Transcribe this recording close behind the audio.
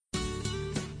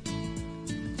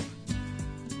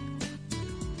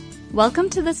Welcome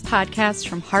to this podcast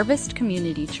from Harvest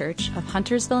Community Church of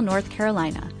Huntersville, North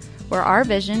Carolina, where our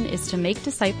vision is to make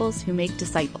disciples who make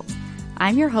disciples.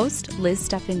 I'm your host, Liz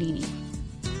Stefanini.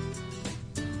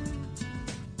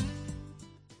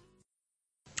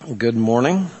 Good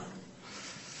morning.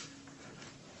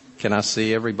 Can I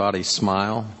see everybody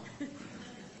smile?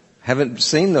 Haven't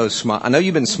seen those smiles. I know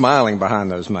you've been smiling behind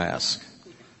those masks,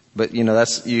 but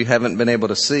you haven't been able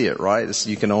to see it, right?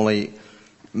 You can only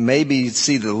maybe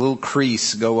see the little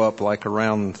crease go up like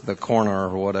around the corner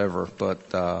or whatever. But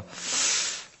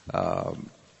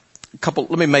let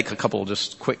me make a couple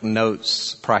just quick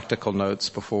notes, practical notes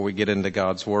before we get into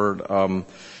God's Word.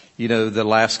 The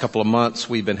last couple of months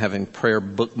we've been having prayer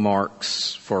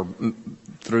bookmarks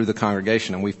through the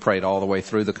congregation, and we've prayed all the way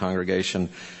through the congregation.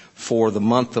 For the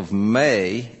month of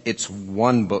May, it's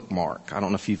one bookmark. I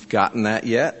don't know if you've gotten that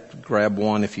yet. Grab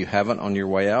one if you haven't on your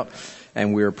way out.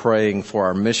 And we're praying for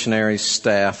our missionaries,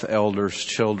 staff, elders,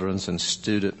 children's, and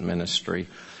student ministry.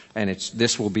 And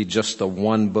this will be just the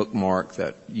one bookmark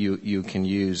that you can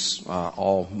use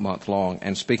all month long.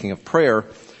 And speaking of prayer,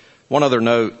 one other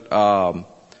note,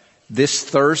 this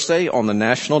Thursday on the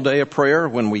National Day of Prayer,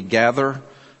 when we gather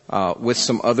with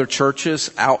some other churches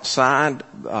outside,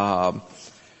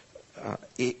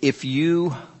 if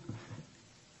you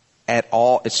at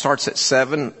all, it starts at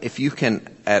 7. If you can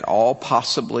at all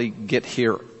possibly get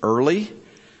here early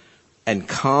and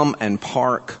come and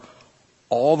park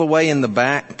all the way in the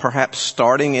back, perhaps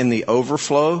starting in the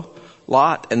overflow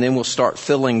lot, and then we'll start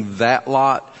filling that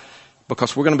lot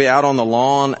because we're going to be out on the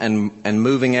lawn and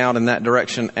moving out in that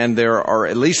direction. And there are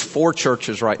at least 4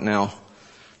 churches right now,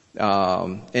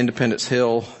 Independence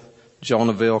Hill,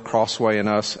 Jonahville, Crossway, and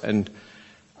us, and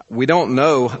we don't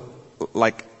know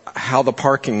how the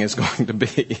parking is going to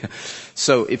be.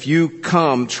 So if you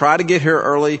come, try to get here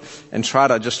early and try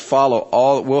to just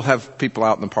follow we'll have people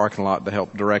out in the parking lot to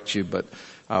help direct you, but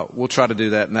we'll try to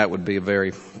do that, and that would be a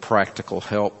very practical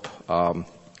help.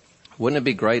 Wouldn't it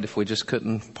be great if we just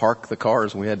couldn't park the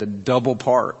cars and we had to double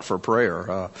park for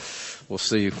prayer? We'll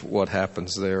see what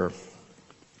happens there.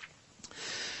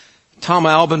 Tom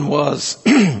Albin was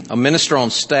a minister on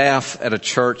staff at a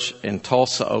church in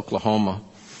Tulsa, Oklahoma,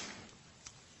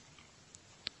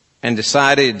 and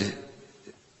decided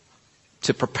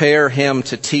to prepare him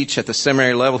to teach at the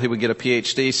seminary level. He would get a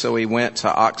PhD, so he went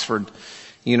to Oxford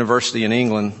University in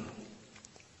England,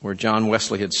 where John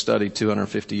Wesley had studied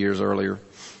 250 years earlier.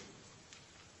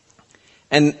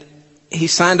 And he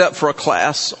signed up for a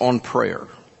class on prayer.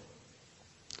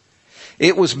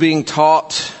 It was being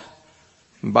taught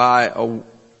by a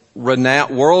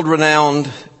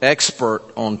world-renowned expert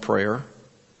on prayer.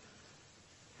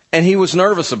 And he was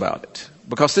nervous about it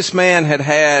because this man had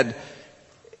had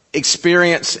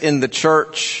experience in the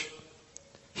church.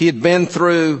 He had been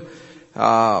through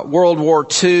World War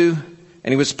II,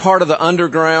 and he was part of the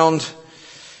underground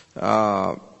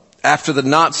after the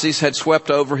Nazis had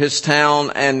swept over his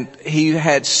town. And he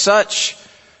had such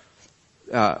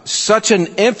an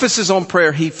emphasis on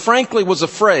prayer. He frankly was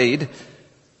afraid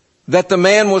that the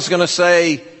man was going to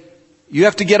say, you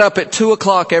have to get up at 2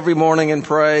 o'clock every morning and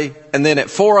pray, and then at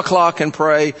 4 o'clock and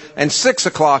pray, and 6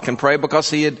 o'clock and pray, because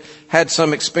he had had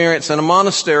some experience in a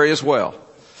monastery as well.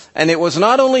 And it was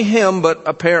not only him, but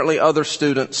apparently other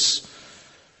students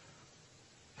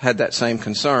had that same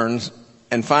concerns.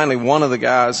 And finally, one of the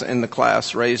guys in the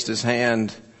class raised his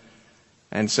hand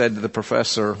and said to the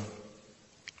professor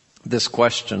this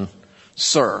question,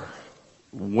 "Sir,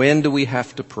 when do we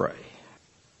have to pray?"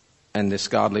 And this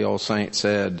godly old saint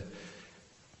said,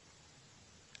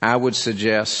 "I would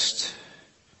suggest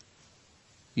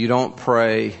you don't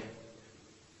pray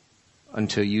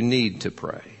until you need to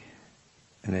pray."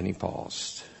 And then he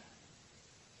paused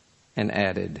and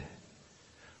added,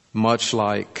 "Much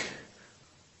like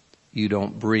you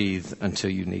don't breathe until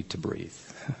you need to breathe."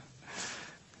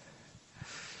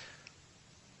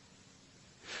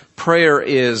 Prayer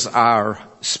is our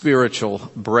spiritual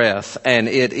breath, and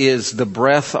it is the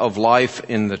breath of life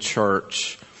in the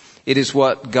church. It is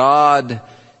what God's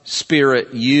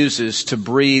Spirit uses to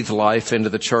breathe life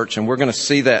into the church, and we're going to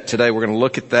see that today. We're going to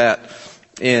look at that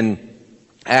in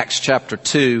Acts chapter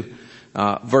 2,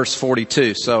 verse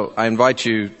 42. So I invite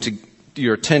you to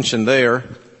your attention there,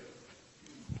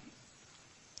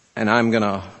 and I'm going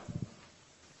to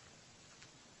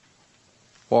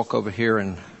walk over here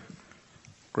and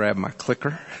grab my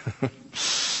clicker.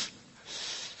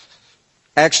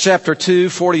 Acts chapter 2,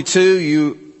 42.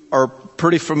 You are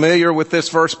pretty familiar with this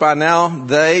verse by now.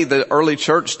 The early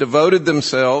church, devoted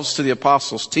themselves to the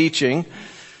apostles' teaching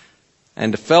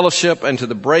and to fellowship and to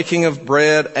the breaking of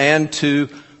bread and to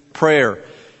prayer.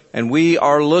 And we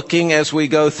are looking as we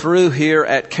go through here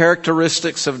at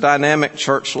characteristics of dynamic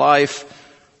church life.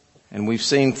 And we've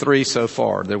seen 3 so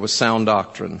far. There was sound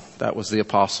doctrine. That was the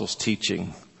apostles'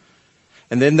 teaching.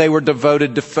 And then they were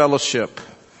devoted to fellowship.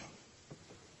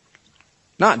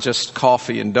 Not just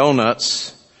coffee and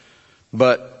donuts,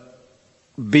 but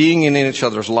being in each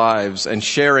other's lives and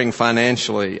sharing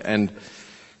financially and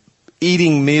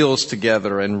eating meals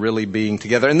together and really being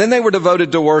together. And then they were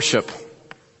devoted to worship.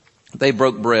 They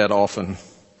broke bread often.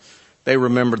 They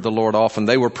remembered the Lord often.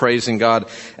 They were praising God.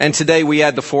 And today we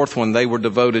add the 4th one. They were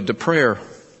devoted to prayer.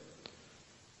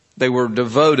 They were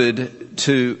devoted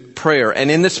to prayer. And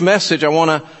in this message, I want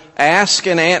to ask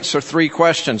and answer 3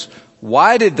 questions.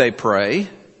 Why did they pray?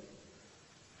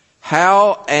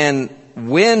 How and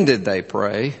when did they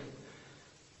pray?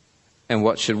 And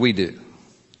what should we do?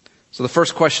 So the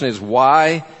first question is,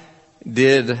 why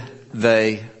did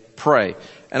they pray?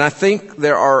 And I think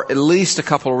there are at least a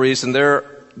couple of reasons.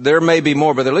 There may be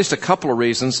more, but there are at least a couple of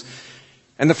reasons.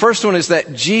 And the first one is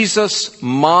that Jesus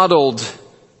modeled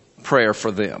prayer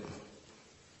for them.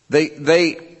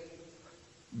 They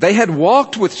had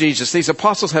walked with Jesus. These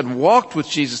apostles had walked with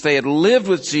Jesus. They had lived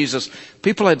with Jesus.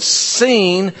 People had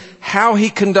seen how he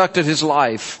conducted his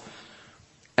life.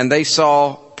 And they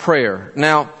saw prayer.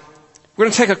 Now, we're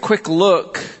going to take a quick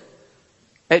look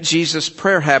at Jesus'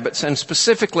 prayer habits. And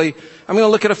specifically, I'm going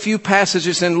to look at a few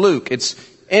passages in Luke. It's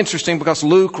interesting because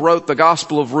Luke wrote the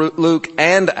Gospel of Luke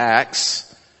and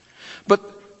Acts. But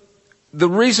the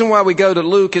reason why we go to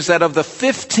Luke is that of the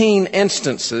 15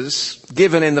 instances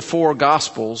given in the 4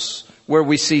 Gospels where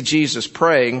we see Jesus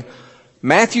praying,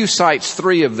 Matthew cites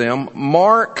 3 of them.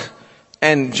 Mark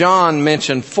and John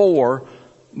mention 4,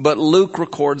 but Luke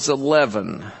records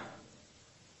 11.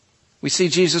 We see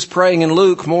Jesus praying in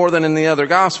Luke more than in the other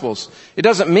Gospels. It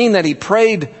doesn't mean that he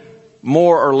prayed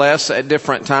more or less at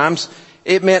different times.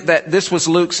 It meant that this was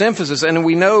Luke's emphasis. And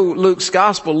we know Luke's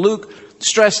Gospel. Luke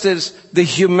stressed as the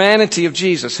humanity of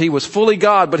Jesus. He was fully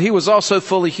God, but he was also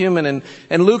fully human.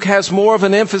 And Luke has more of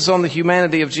an emphasis on the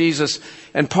humanity of Jesus.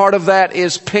 And part of that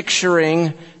is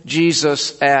picturing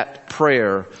Jesus at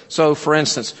prayer. So, for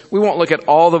instance, we won't look at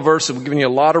all the verses. We're giving you a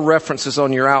lot of references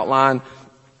on your outline.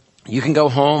 You can go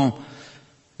home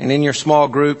and in your small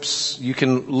groups, you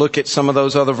can look at some of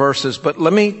those other verses. But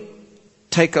let me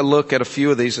take a look at a few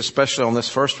of these, especially on this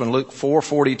first one, Luke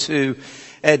 4:42.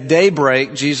 At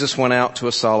daybreak, Jesus went out to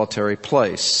a solitary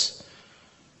place.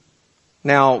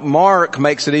 Now, Mark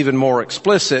makes it even more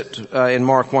explicit in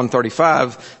Mark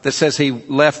 1:35 that says he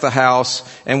left the house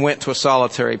and went to a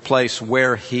solitary place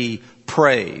where he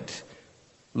prayed.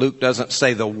 Luke doesn't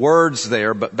say the words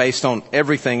there, but based on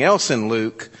everything else in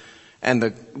Luke and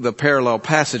the parallel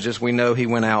passages, we know he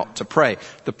went out to pray.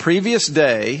 The previous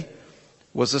day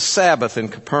was a Sabbath in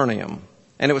Capernaum,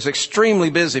 and it was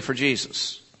extremely busy for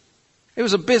Jesus. It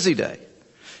was a busy day.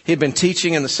 He had been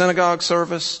teaching in the synagogue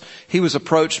service. He was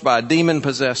approached by a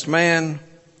demon-possessed man.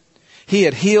 He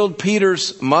had healed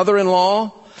Peter's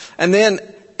mother-in-law. And then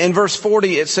in verse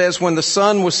 40 it says, when the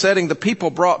sun was setting, the people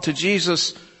brought to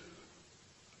Jesus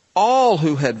all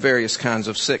who had various kinds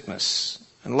of sickness.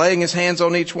 And laying his hands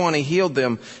on each one, he healed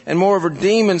them. And moreover,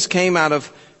 demons came out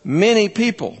of many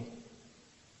people.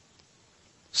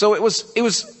 So it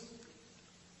was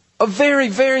a very,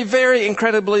 very, very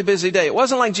incredibly busy day. It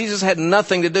wasn't like Jesus had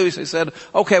nothing to do. So he said,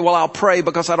 okay, well, I'll pray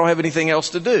because I don't have anything else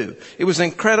to do. It was an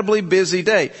incredibly busy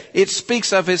day. It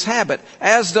speaks of his habit,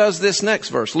 as does this next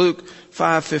verse, Luke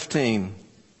 5:15.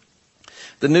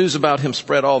 The news about him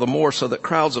spread all the more so that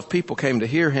crowds of people came to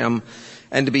hear him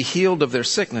and to be healed of their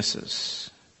sicknesses.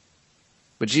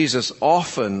 But Jesus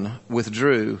often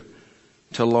withdrew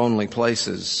to lonely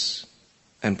places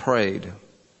and prayed.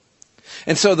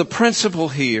 And so the principle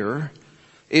here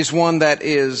is one that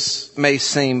may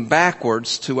seem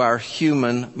backwards to our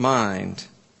human mind.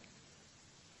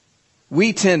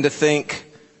 We tend to think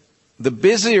the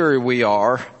busier we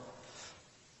are,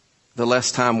 the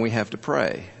less time we have to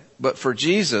pray. But for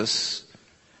Jesus,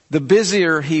 the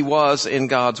busier he was in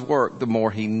God's work, the more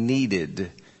he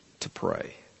needed to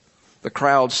pray. The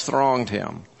crowds thronged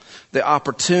him. The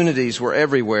opportunities were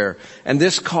everywhere. And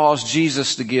this caused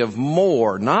Jesus to give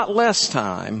more, not less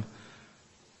time,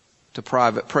 to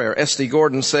private prayer. S.D.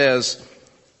 Gordon says,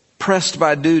 pressed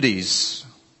by duties,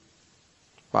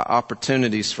 by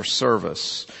opportunities for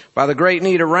service, by the great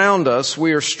need around us,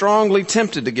 we are strongly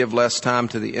tempted to give less time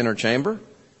to the inner chamber.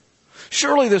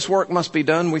 Surely this work must be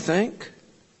done, we think,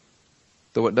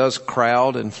 though it does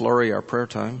crowd and flurry our prayer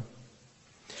time.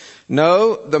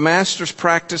 No, the Master's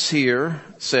practice here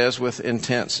says with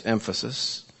intense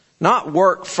emphasis, not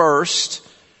work first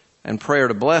and prayer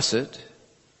to bless it,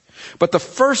 But the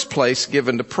first place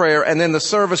given to prayer and then the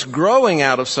service growing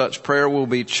out of such prayer will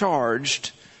be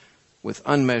charged with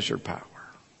unmeasured power.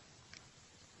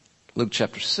 Luke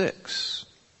chapter 6.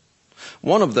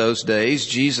 One of those days,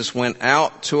 Jesus went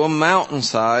out to a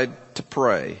mountainside to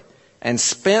pray and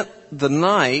spent the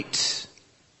night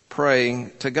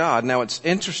praying to God. Now, it's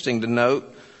interesting to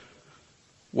note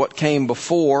what came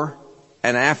before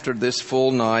and after this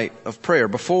full night of prayer.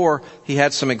 Before, he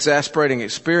had some exasperating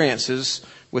experiences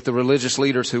with the religious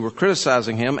leaders who were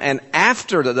criticizing him. And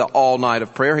after the all night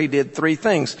of prayer, he did three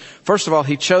things. First of all,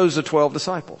 he chose the 12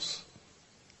 disciples.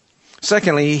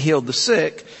 Secondly, he healed the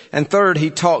sick. And third, he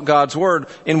taught God's word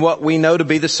in what we know to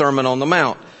be the Sermon on the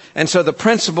Mount. And so the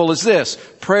principle is this: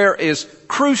 prayer is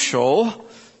crucial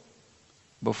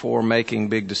before making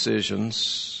big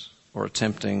decisions or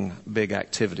attempting big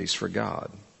activities for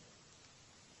God.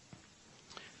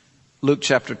 Luke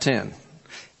chapter 10.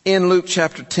 In Luke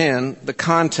chapter 10, the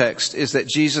context is that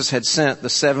Jesus had sent the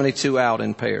 72 out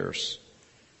in pairs.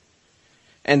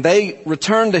 And they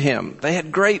returned to him. They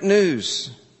had great news.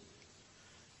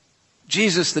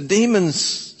 Jesus, the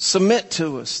demons submit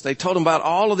to us. They told him about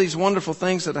all of these wonderful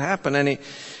things that happened.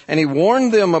 And he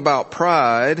warned them about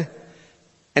pride.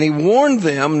 And he warned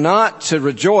them not to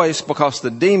rejoice because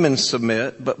the demons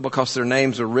submit, but because their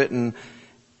names are written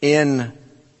in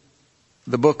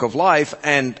the book of life.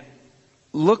 And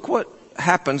look what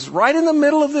happens right in the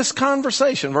middle of this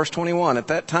conversation. Verse 21. At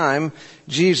that time,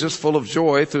 Jesus, full of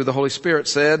joy through the Holy Spirit,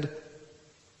 said,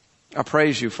 I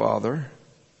praise you, Father,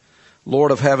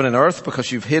 Lord of heaven and earth,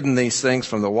 because you've hidden these things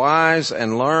from the wise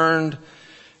and learned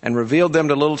and revealed them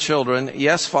to little children.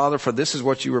 Yes, Father, for this is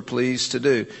what you were pleased to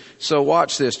do. So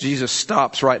watch this. Jesus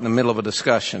stops right in the middle of a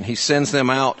discussion. He sends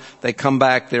them out. They come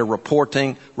back. They're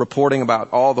reporting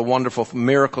about all the wonderful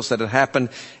miracles that had happened.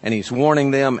 And he's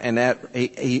warning them. And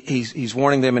he's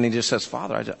warning them, and he just says,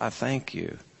 Father, I thank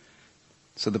you.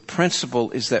 So the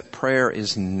principle is that prayer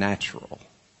is natural.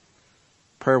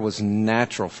 Prayer was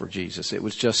natural for Jesus. It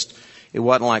wasn't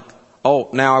like,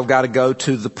 oh, now I've got to go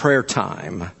to the prayer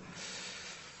time.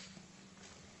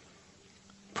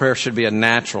 Prayer should be a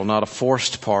natural, not a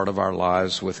forced part of our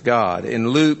lives with God. In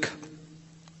Luke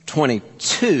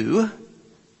 22,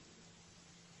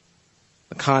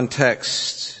 the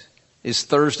context is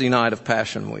Thursday night of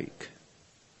Passion Week.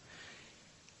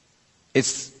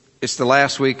 It's the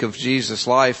last week of Jesus'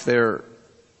 life. They're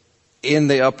in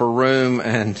the upper room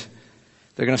and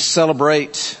they're going to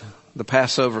celebrate the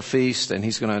Passover feast, and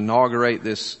he's going to inaugurate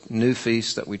this new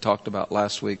feast that we talked about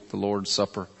last week, the Lord's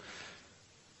Supper.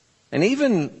 And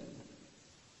even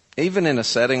in a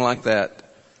setting like that,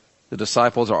 the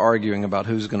disciples are arguing about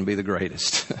who's going to be the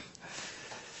greatest.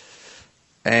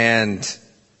 And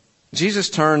Jesus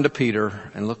turned to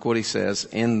Peter, and look what he says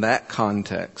in that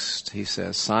context. He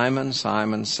says, Simon,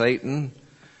 Simon, Satan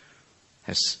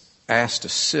has asked to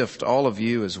sift all of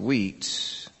you as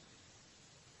wheat.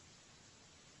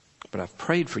 But I've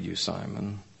prayed for you,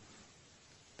 Simon,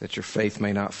 that your faith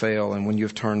may not fail. And when you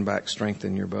have turned back,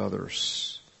 strengthen your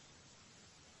brothers.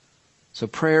 So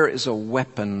prayer is a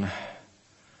weapon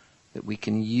that we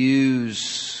can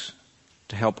use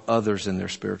to help others in their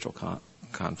spiritual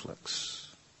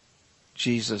conflicts.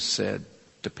 Jesus said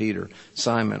to Peter,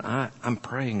 Simon, I'm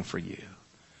praying for you.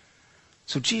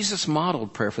 So Jesus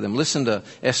modeled prayer for them. Listen to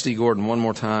S.D. Gordon one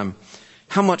more time.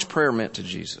 How much prayer meant to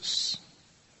Jesus.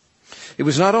 It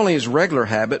was not only his regular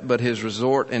habit, but his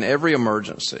resort in every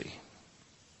emergency.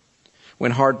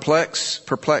 When hard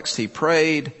perplexed, he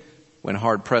prayed. When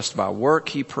hard pressed by work,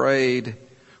 he prayed.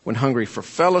 When hungry for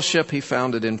fellowship, he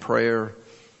found it in prayer.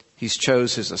 He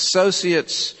chose his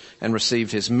associates and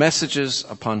received his messages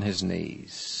upon his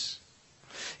knees.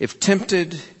 If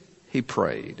tempted, he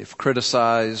prayed. If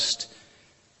criticized,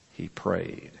 he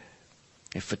prayed.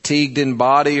 If fatigued in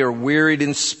body or wearied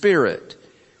in spirit,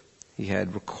 he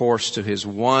had recourse to his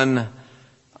one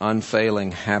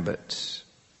unfailing habit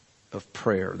of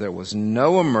prayer. There was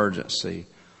no emergency,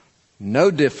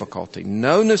 no difficulty,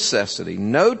 no necessity,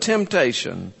 no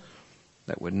temptation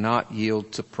that would not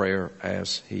yield to prayer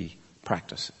as he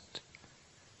practiced it.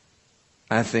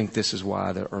 I think this is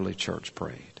why the early church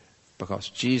prayed, because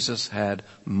Jesus had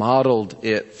modeled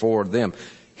it for them.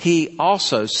 He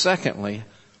also, secondly,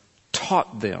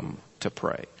 taught them to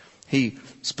pray. He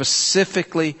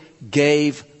specifically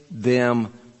gave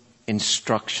them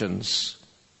instructions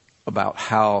about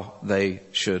how they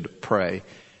should pray.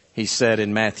 He said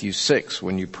in Matthew 6,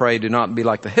 when you pray, do not be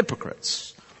like the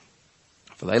hypocrites,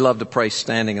 for they love to pray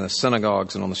standing in the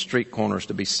synagogues and on the street corners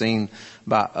to be seen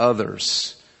by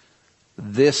others.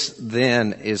 This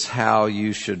then is how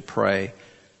you should pray.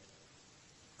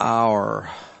 Our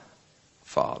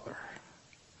Father.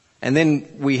 And then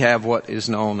we have what is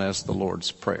known as the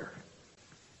Lord's Prayer.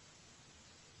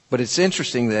 But it's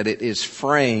interesting that it is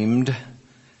framed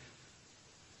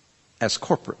as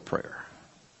corporate prayer.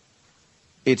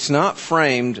 It's not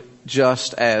framed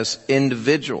just as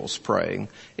individuals praying.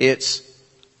 It's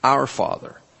our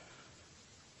Father.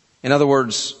 In other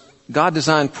words, God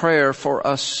designed prayer for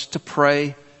us to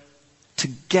pray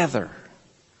together.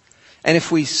 And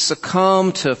if we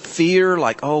succumb to fear,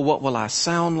 like, oh, what will I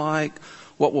sound like?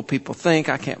 What will people think?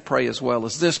 I can't pray as well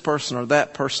as this person or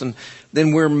that person.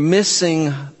 Then we're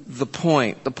missing the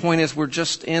point. The point is we're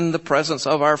just in the presence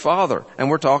of our Father and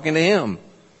we're talking to Him.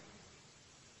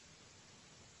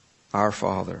 Our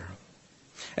Father.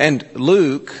 And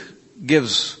Luke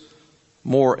gives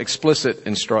more explicit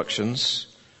instructions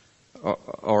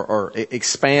or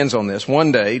expands on this.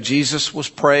 One day, Jesus was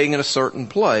praying in a certain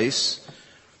place.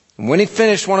 And when he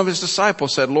finished, one of his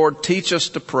disciples said, Lord, teach us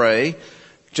to pray,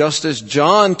 just as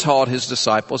John taught his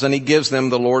disciples. And he gives them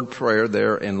the Lord's Prayer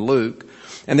there in Luke.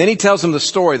 And then he tells them the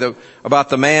story about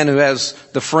the man who has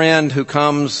the friend who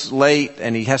comes late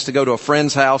and he has to go to a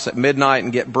friend's house at midnight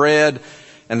and get bread.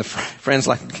 And the friend's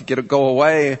like, go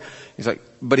away. He's like,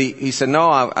 but he said, no,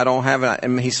 I don't have it.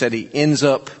 And he said he ends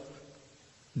up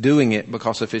doing it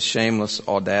because of his shameless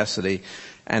audacity.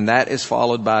 And that is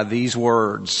followed by these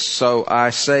words. So I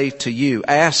say to you,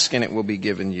 ask and it will be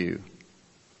given you.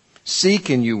 Seek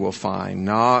and you will find.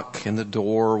 Knock and the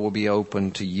door will be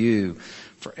opened to you.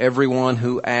 For everyone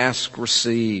who asks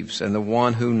receives, and the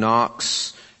one who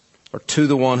knocks, or to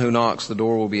the one who knocks, the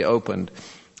door will be opened.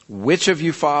 Which of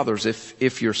you fathers,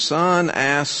 if your son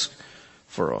asks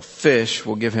for a fish,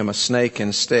 will give him a snake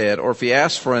instead? Or if he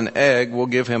asks for an egg, will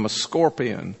give him a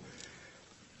scorpion?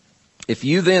 If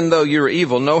you then, though you're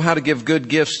evil, know how to give good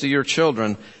gifts to your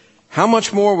children, how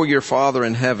much more will your Father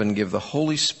in heaven give the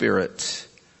Holy Spirit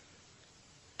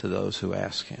to those who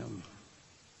ask Him?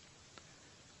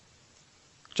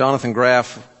 Jonathan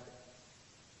Graff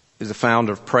is the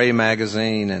founder of Pray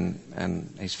Magazine,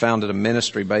 and he's founded a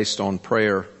ministry based on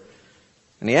prayer.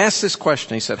 And he asked this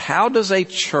question. He said, how does a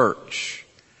church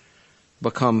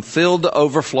become filled to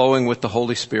overflowing with the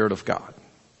Holy Spirit of God?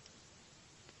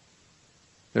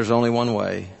 There's only one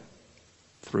way,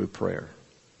 through prayer.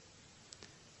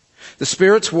 The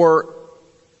Spirit's work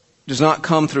does not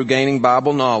come through gaining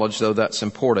Bible knowledge, though that's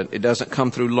important. It doesn't come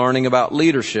through learning about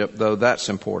leadership, though that's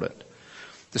important.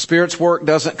 The Spirit's work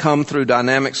doesn't come through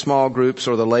dynamic small groups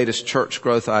or the latest church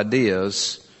growth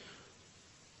ideas.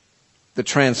 The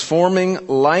transforming,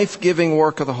 life-giving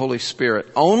work of the Holy Spirit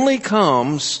only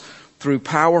comes through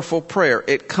powerful prayer.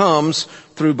 It comes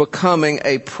through becoming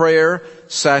a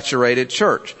prayer-saturated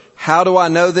church. How do I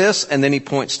know this? And then he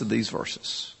points to these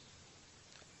verses.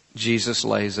 Jesus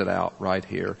lays it out right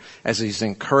here as he's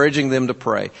encouraging them to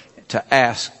pray, to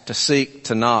ask, to seek,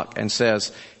 to knock, and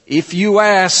says, if you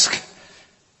ask,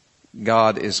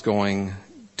 God is going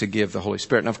to give the Holy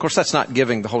Spirit. Now, of course, that's not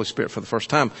giving the Holy Spirit for the first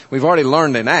time. We've already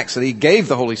learned in Acts that He gave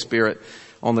the Holy Spirit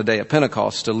on the day of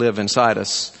Pentecost to live inside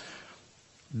us.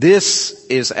 This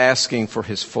is asking for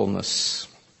His fullness.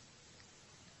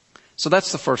 So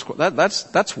that's the first question.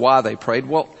 That's why they prayed.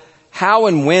 Well, how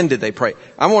and when did they pray?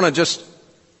 I want to just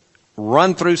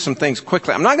run through some things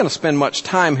quickly. I'm not going to spend much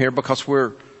time here because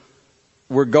we're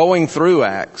going through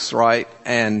Acts, right?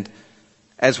 And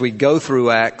as we go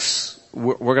through Acts,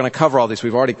 we're going to cover all these.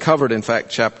 We've already covered, in fact,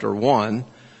 chapter 1.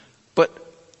 But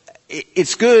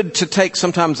it's good to take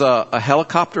sometimes a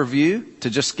helicopter view, to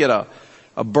just get a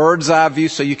bird's eye view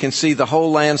so you can see the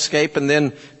whole landscape. And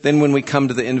then when we come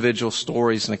to the individual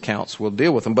stories and accounts, we'll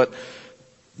deal with them. But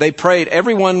they prayed.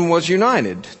 Everyone was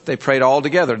united. They prayed all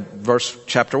together.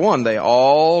 Chapter 1, they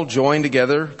all joined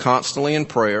together constantly in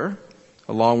prayer,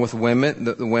 along with the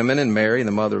women and Mary,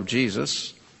 the mother of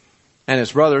Jesus, and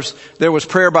his brothers. There was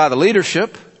prayer by the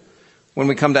leadership. When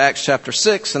we come to Acts chapter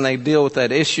 6 and they deal with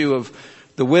that issue of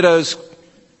the widows,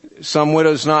 some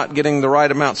widows not getting the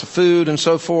right amounts of food and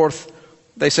so forth,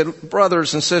 they said,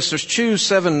 brothers and sisters, choose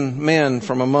 7 men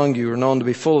from among you who are known to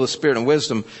be full of the Spirit and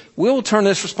wisdom. We'll turn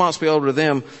this responsibility over to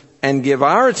them and give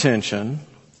our attention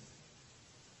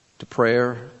to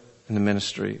prayer and the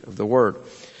ministry of the Word.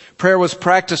 Prayer was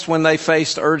practiced when they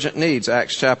faced urgent needs.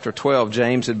 Acts chapter 12,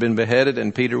 James had been beheaded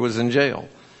and Peter was in jail.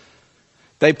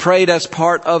 They prayed as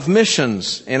part of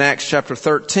missions. In Acts chapter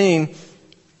 13,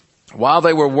 while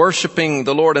they were worshiping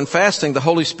the Lord and fasting, the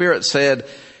Holy Spirit said,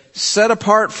 set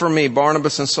apart for me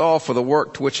Barnabas and Saul for the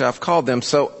work to which I've called them.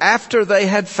 So after they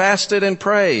had fasted and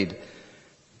prayed,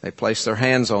 they placed their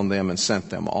hands on them and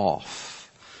sent them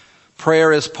off.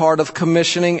 Prayer is part of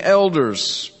commissioning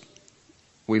elders.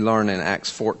 We learn in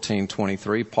Acts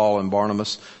 14:23, Paul and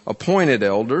Barnabas appointed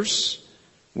elders.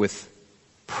 with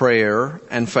prayer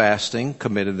and fasting,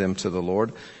 committed them to the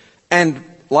Lord. And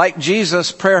like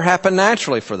Jesus, prayer happened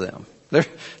naturally for them. There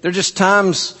are just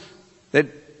times that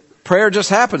prayer just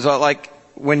happens, like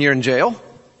when you're in jail.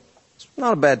 It's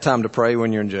not a bad time to pray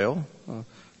when you're in jail.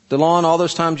 DeLon, all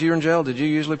those times you were in jail, did you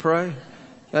usually pray?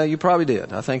 You probably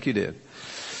did. I think you did.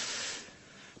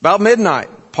 About midnight,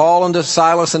 Paul and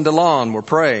Silas and DeLon were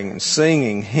praying and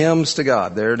singing hymns to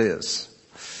God. There it is.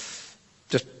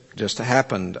 Just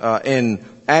happened. In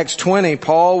Acts 20,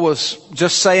 Paul was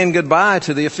just saying goodbye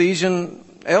to the Ephesian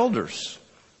elders.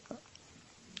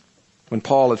 When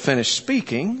Paul had finished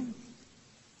speaking,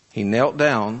 he knelt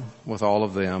down with all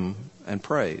of them and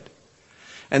prayed.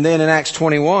 And then in Acts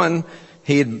 21,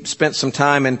 he had spent some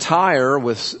time in Tyre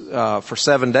for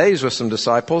 7 days with some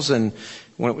disciples. And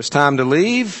when it was time to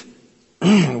leave,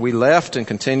 we left and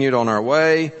continued on our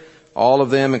way. All of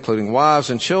them, including wives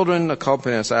and children,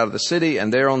 accompanied us out of the city.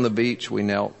 And there on the beach, we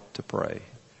knelt to pray.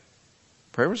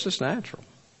 Prayer was just natural.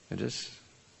 It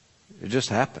just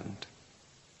happened.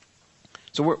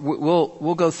 So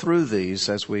we'll go through these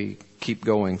as we keep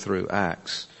going through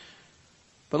Acts.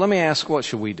 But let me ask, what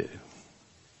should we do?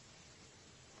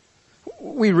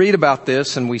 We read about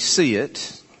this and we see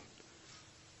it.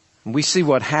 We see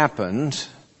what happened.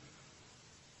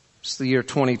 It's the year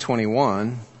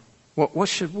 2021. What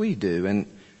should we do? And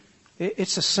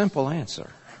it's a simple answer.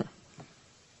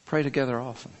 Pray together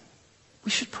often.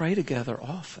 We should pray together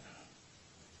often.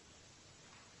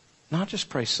 Not just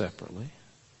pray separately.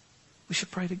 We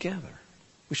should pray together.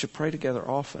 We should pray together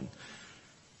often.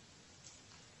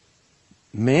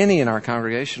 Many in our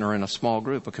congregation are in a small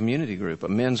group, a community group, a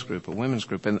men's group, a women's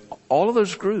group, and all of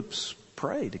those groups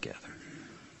pray together.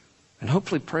 And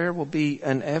hopefully prayer will be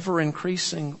an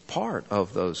ever-increasing part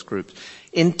of those groups.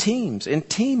 In teams, in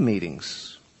team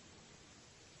meetings.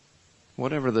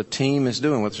 Whatever the team is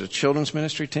doing, whether it's a children's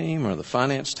ministry team or the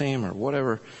finance team or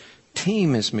whatever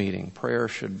team is meeting, prayer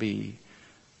should be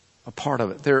a part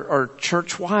of it. There are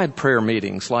church-wide prayer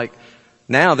meetings. Like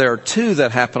now there are 2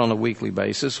 that happen on a weekly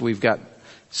basis. We've got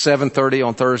 7:30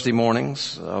 on Thursday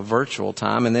mornings, a virtual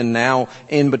time, and then now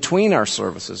in between our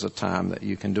services, a time that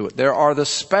you can do it. There are the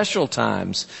special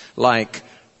times like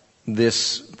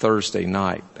this Thursday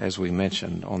night, as we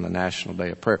mentioned on the National Day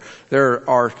of Prayer. There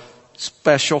are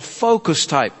special focus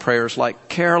type prayers like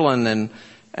Carolyn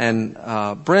and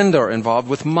Brenda are involved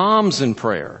with moms in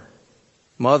prayer.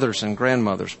 Mothers and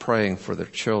grandmothers praying for their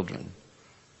children.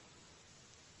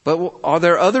 But are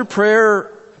there other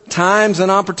prayer times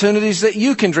and opportunities that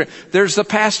you can drink? There's the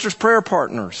pastor's prayer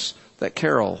partners that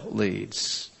Carol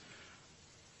leads,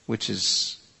 which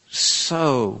is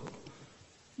so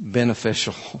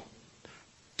beneficial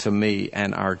to me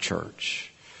and our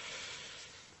church.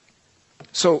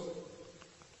 So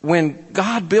when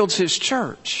God builds His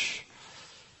church,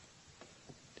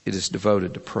 it is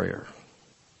devoted to prayer.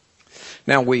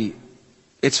 Now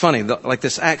it's funny, like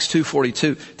this Acts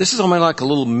 2:42, this is only like a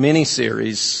little mini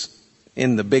series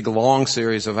in the big long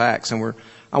series of Acts. And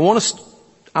I want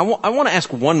to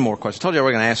ask one more question. I told you I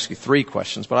was going to ask you 3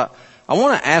 questions, but I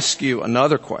want to ask you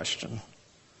another question.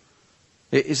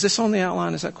 Is this on the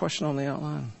outline? Is that question on the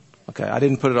outline? Okay, I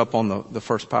didn't put it up on the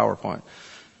first PowerPoint.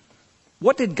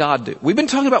 What did God do? We've been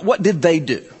talking about what did they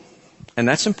do. And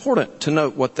that's important to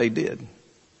note what they did.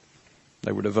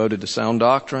 They were devoted to sound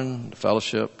doctrine, to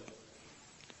fellowship,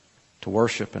 to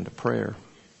worship, and to prayer.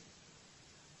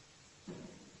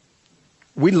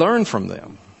 We learn from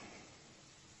them.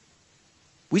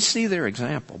 We see their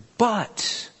example.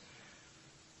 But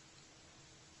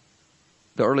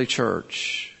the early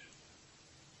church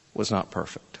was not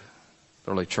perfect.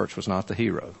 The early church was not the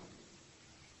hero.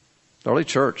 The early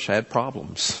church had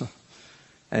problems.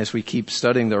 And as we keep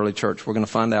studying the early church, we're going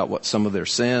to find out what some of their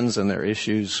sins and their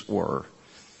issues were.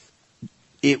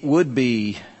 It would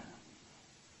be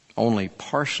only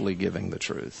partially giving the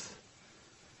truth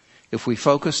if we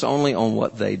focused only on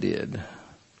what they did.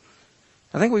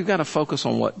 I think we've got to focus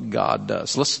on what God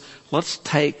does. Let's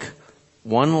take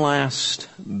one last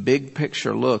big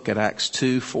picture look at Acts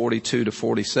 2:42 to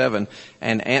 47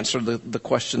 and answer the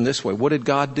question this way. What did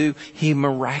God do? He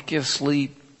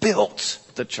miraculously built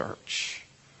the church.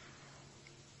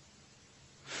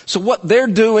 So what they're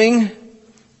doing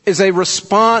is a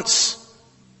response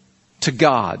to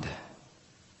God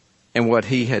and what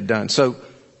He had done. So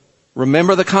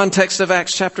remember the context of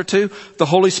Acts chapter 2? The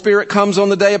Holy Spirit comes on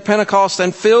the day of Pentecost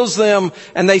and fills them,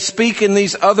 and they speak in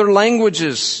these other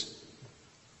languages.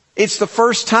 It's the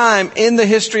first time in the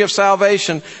history of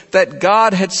salvation that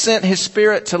God had sent His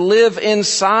Spirit to live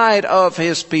inside of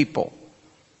His people.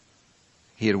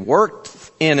 He had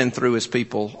worked in and through his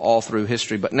people all through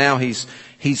history. But now he's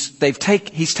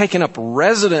taken up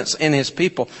residence in his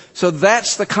people. So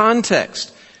that's the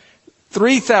context.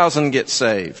 3,000 get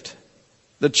saved.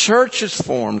 The church is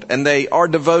formed and they are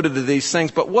devoted to these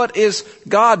things. But what is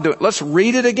God doing? Let's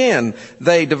read it again.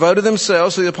 They devoted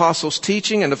themselves to the apostles'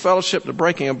 teaching and to fellowship, to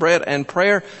breaking of bread and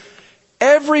prayer.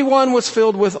 Everyone was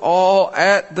filled with awe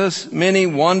at the many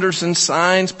wonders and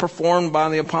signs performed by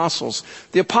the apostles.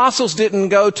 The apostles didn't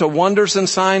go to wonders and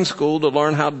sign school to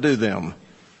learn how to do them.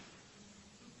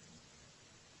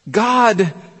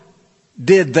 God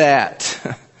did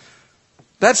that.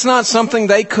 That's not something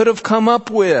they could have come up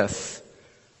with.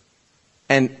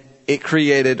 And it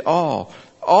created awe.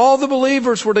 All the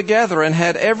believers were together and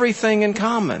had everything in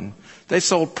common. They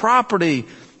sold property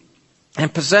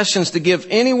and possessions to give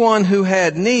anyone who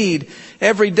had need.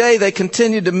 Every day they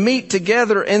continued to meet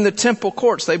together in the temple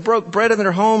courts. They broke bread in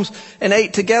their homes and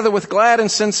ate together with glad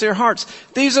and sincere hearts.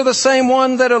 These are the same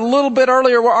ones that a little bit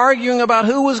earlier were arguing about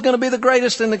who was going to be the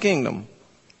greatest in the kingdom.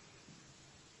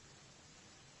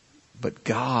 But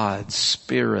God's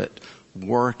Spirit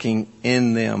working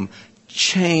in them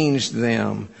changed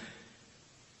them.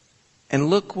 And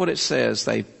look what it says.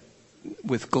 They,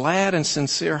 with glad and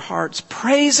sincere hearts,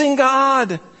 praising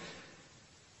God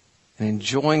and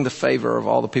enjoying the favor of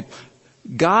all the people.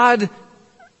 God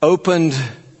opened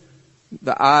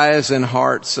the eyes and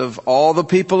hearts of all the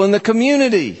people in the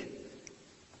community.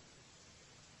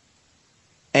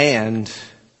 And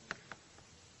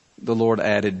the Lord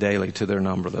added daily to their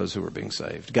number those who were being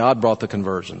saved. God brought the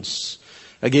conversions.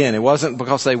 Again, it wasn't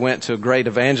because they went to a great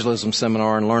evangelism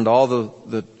seminar and learned all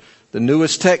the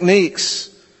newest techniques.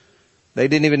 They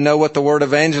didn't even know what the word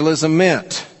evangelism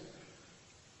meant.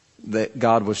 That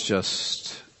God was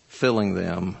just filling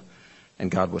them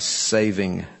and God was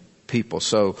saving people.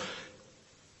 So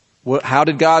how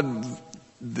did God,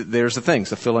 there's the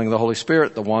things, the filling of the Holy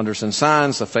Spirit, the wonders and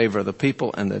signs, the favor of the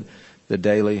people, and the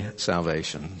daily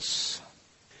salvations.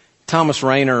 Thomas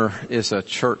Rainer is a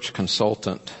church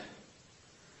consultant.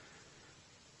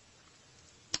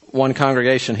 One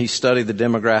congregation, he studied the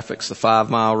demographics, the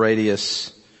 5-mile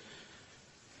radius.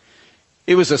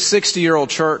 It was a 60-year-old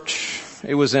church.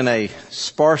 It was in a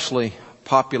sparsely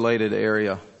populated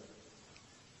area.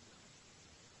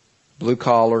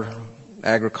 Blue-collar,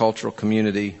 agricultural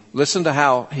community. Listen to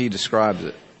how he describes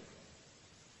it.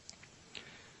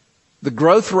 The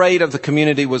growth rate of the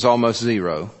community was almost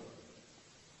zero.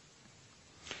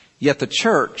 Yet the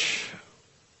church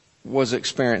was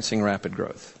experiencing rapid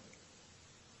growth.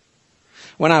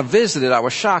 When I visited, I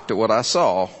was shocked at what I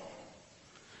saw.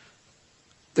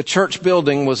 The church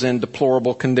building was in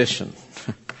deplorable condition.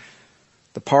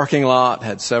 The parking lot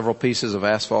had several pieces of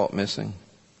asphalt missing.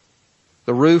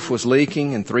 The roof was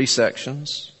leaking in 3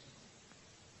 sections.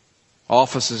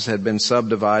 Offices had been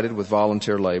subdivided with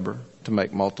volunteer labor to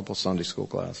make multiple Sunday school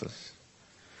classes.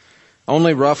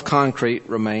 Only rough concrete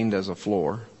remained as a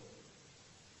floor.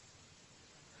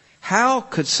 How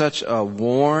could such a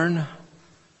worn,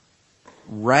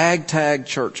 ragtag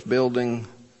church building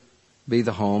be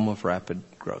the home of rapid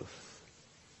growth?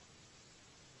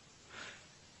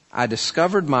 I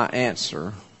discovered my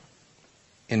answer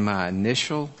in my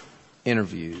initial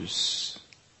interviews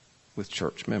with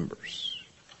church members.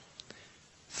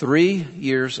 3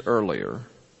 years earlier,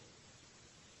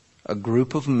 a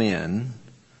group of men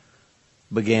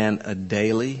began a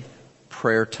daily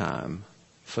prayer time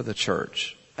for the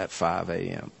church at 5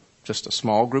 a.m. Just a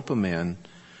small group of men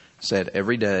said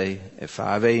every day at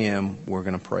 5 a.m. we're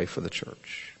going to pray for the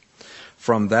church.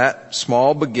 From that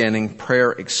small beginning,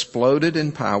 prayer exploded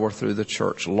in power through the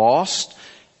church. Lost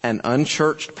and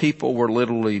unchurched people were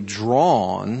literally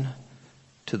drawn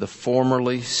to the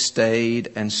formerly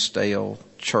staid and stale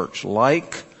church.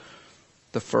 Like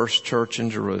the first church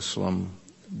in Jerusalem,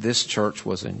 this church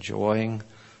was enjoying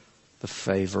the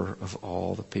favor of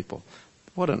all the people.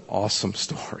 What an awesome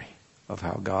story of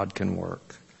how God can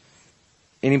work.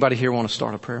 Anybody here want to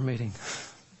start a prayer meeting?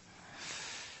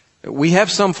 We have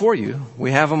some for you.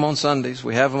 We have them on Sundays.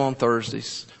 We have them on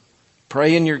Thursdays.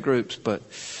 Pray in your groups, but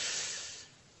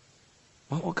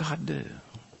what will God do?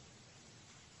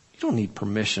 You don't need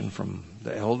permission from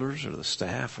the elders or the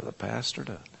staff or the pastor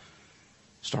to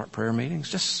start prayer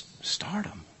meetings. Just start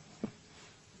them.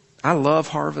 I love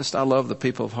Harvest. I love the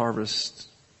people of Harvest.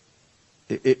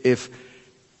 If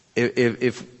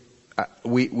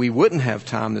we wouldn't have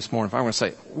time this morning if I were to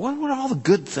say, what were all the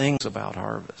good things about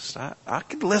Harvest? I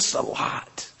could list a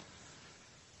lot.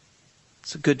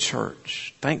 It's a good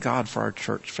church. Thank God for our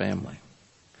church family.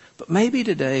 But maybe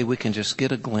today we can just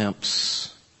get a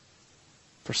glimpse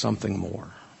for something more.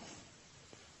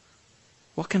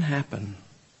 What can happen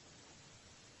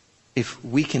if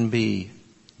we can be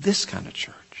this kind of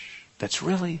church that's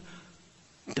really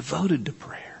devoted to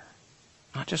prayer,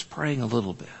 not just praying a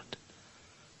little bit,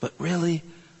 but really,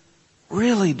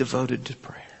 really devoted to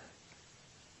prayer.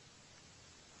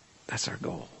 That's our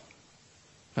goal.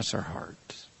 That's our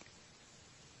heart.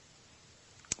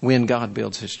 When God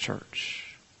builds His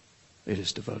church, it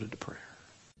is devoted to prayer.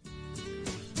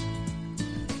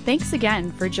 Thanks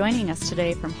again for joining us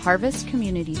today from Harvest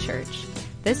Community Church.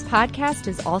 This podcast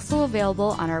is also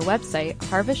available on our website,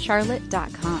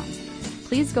 harvestcharlotte.com.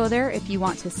 Please go there if you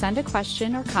want to send a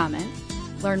question or comment,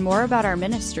 learn more about our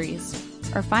ministries,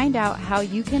 or find out how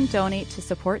you can donate to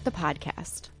support the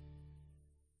podcast.